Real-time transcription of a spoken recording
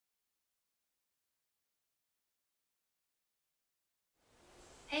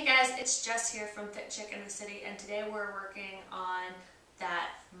Hey guys, it's Jess here from Fit Chick in the City, and today we're working on that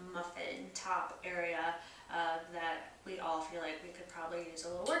muffin top area that we all feel like we could probably use a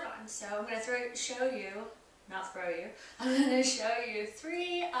little work on. So I'm going to show you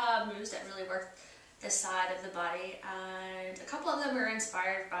three moves that really work this side of the body, and a couple of them are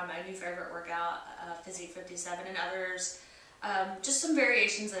inspired by my new favorite workout, Physique 57, and others just some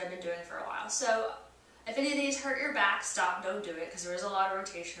variations that I've been doing for a while. So if any of these hurt your back, stop, don't do it, because there is a lot of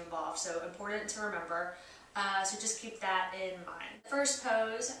rotation involved, so important to remember. So just keep that in mind. The first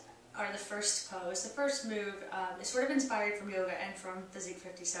move is sort of inspired from yoga and from Physique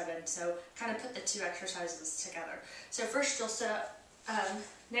 57, so kind of put the two exercises together. So first you'll sit up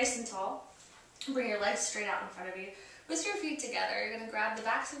nice and tall, bring your legs straight out in front of you, with your feet together. You're going to grab the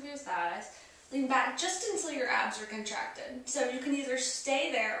backs of your thighs, lean back just until your abs are contracted. So you can either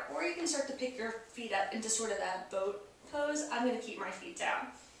stay there or you can start to pick your feet up into sort of that boat pose. I'm going to keep my feet down.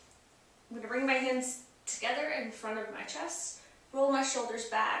 I'm going to bring my hands together in front of my chest, roll my shoulders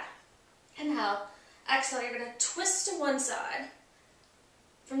back, inhale, exhale, you're going to twist to one side.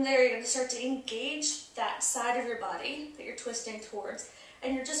 From there you're going to start to engage that side of your body that you're twisting towards,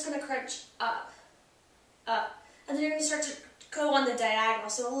 and you're just going to crunch up, and then you're going to start to go on the diagonal,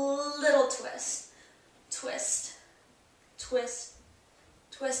 so a little twist, twist, twist,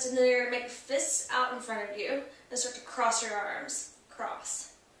 twist, and then you're going to make fists out in front of you and start to cross your arms,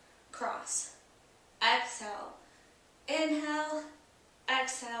 cross, cross, exhale, inhale,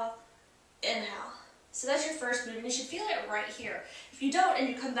 exhale, inhale. So that's your first move, and you should feel it right here. If you don't and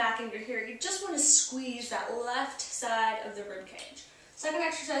you come back and you're here, you just want to squeeze that left side of the rib cage. Second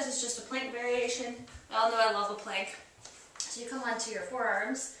exercise is just a plank variation. We all know I love a plank. So you come onto your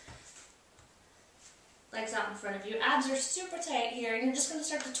forearms, legs out in front of you, abs are super tight here, and you're just going to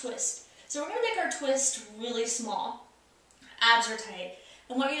start to twist. So we're going to make our twist really small. Abs are tight.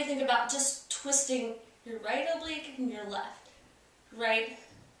 I want you to think about just twisting your right oblique and your left. Right,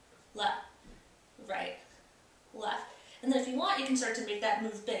 left, right, left. And then if you want, you can start to make that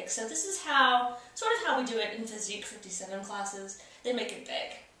move big. So this is sort of how we do it in Physique 57 classes. They make it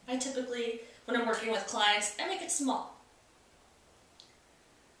big. I typically, when I'm working with clients, I make it small.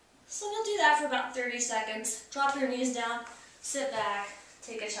 So we'll do that for about 30 seconds. Drop your knees down, sit back,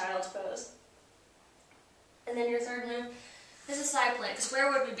 take a child's pose. And then your third move is a side plank, because where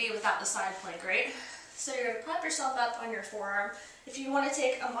would we be without the side plank, right? So you're going to prop yourself up on your forearm. If you want to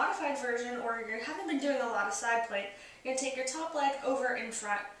take a modified version, or you haven't been doing a lot of side plank, you're going to take your top leg over in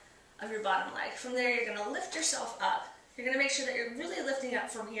front of your bottom leg. From there you're going to lift yourself up. You're going to make sure that you're really lifting up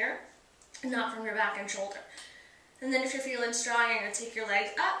from here, and not from your back and shoulder. And then if you're feeling strong, you're going to take your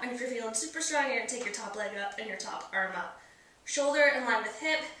leg up, and if you're feeling super strong, you're going to take your top leg up and your top arm up. Shoulder in line with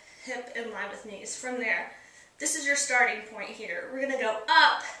hip, hip in line with knees. From there, this is your starting point here. We're going to go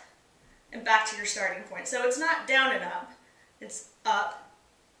up and back to your starting point. So it's not down and up, it's up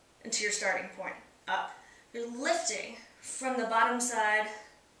and to your starting point, up. You're lifting from the bottom side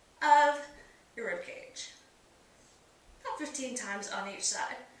of your rib cage. About 15 times on each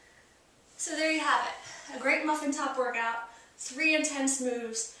side. So there you have it, a great muffin top workout, 3 intense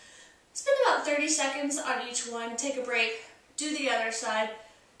moves. Spend about 30 seconds on each one, take a break, do the other side,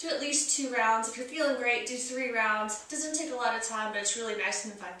 do at least 2 rounds. If you're feeling great, do 3 rounds. It doesn't take a lot of time, but it's really nice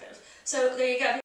and effective. So there you go.